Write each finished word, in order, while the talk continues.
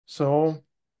So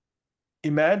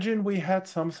imagine we had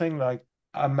something like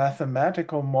a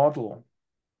mathematical model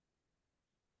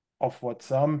of what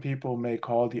some people may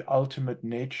call the ultimate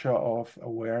nature of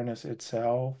awareness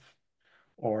itself,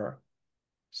 or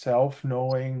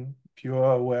self-knowing,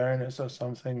 pure awareness, or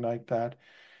something like that.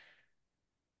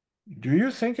 Do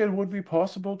you think it would be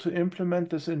possible to implement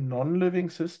this in non-living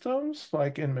systems,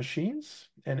 like in machines,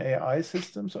 in AI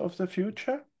systems of the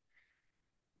future?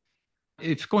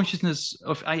 If consciousness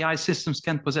of AI systems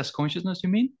can possess consciousness, you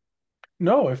mean?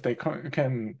 No, if they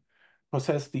can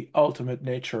possess the ultimate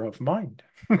nature of mind.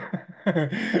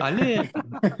 Ali,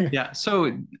 yeah.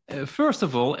 So first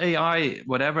of all, AI,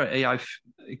 whatever AI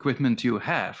equipment you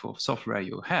have or software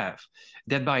you have,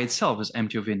 that by itself is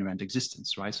empty of inherent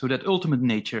existence, right? So that ultimate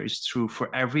nature is true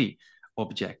for every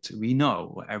object we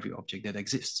know, or every object that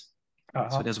exists,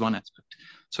 right? So Uh-huh. that's one aspect.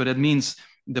 So that means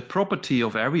the property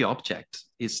of every object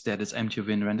is that it's empty of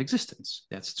inherent existence.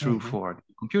 That's true Hmm. for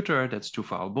the computer. That's true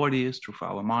for our body. It's true for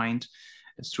our mind.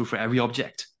 It's true for every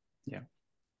object. Yeah.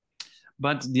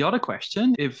 But the other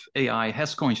question, if AI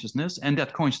has consciousness and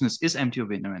that consciousness is empty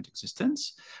of inherent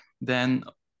existence, then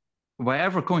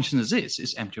wherever consciousness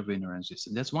is empty of inherent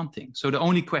existence. That's one thing. So the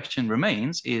only question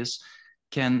remains is,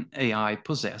 can AI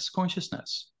possess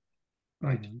consciousness?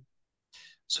 Right. Hmm.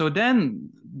 So then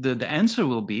the answer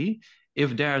will be,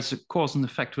 if there's a cause and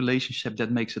effect relationship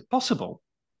that makes it possible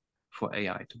for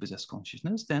AI to possess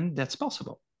consciousness, then that's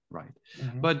possible, right?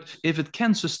 Hmm. But if it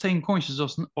can sustain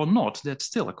consciousness or not, that's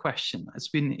still a question. It's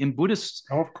been in Buddhist,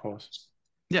 Of course.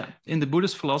 yeah, in the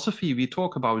Buddhist philosophy, we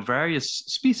talk about various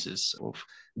species of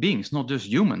beings, not just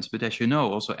humans, but as you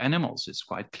know, also animals. It's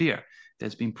quite clear.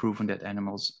 There's been proven that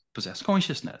animals possess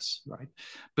consciousness, right?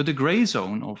 But the gray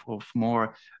zone of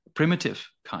more primitive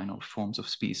kind of forms of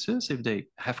species, if they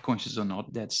have consciousness or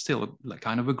not, that's still like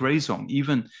kind of a gray zone,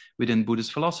 even within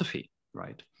Buddhist philosophy,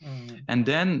 right? Hmm. And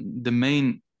then the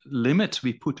main limit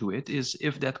we put to it is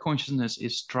if that consciousness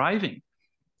is striving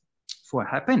for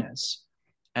happiness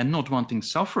and not wanting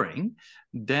suffering,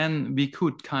 then we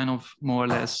could kind of more or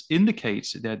less indicate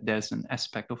that there's an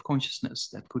aspect of consciousness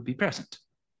that could be present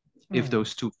if Hmm.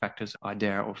 those two factors are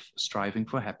there of striving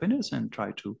for happiness and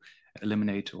try to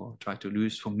eliminate or try to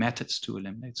use for methods to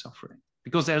eliminate suffering.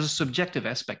 Because there's a subjective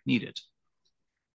aspect needed.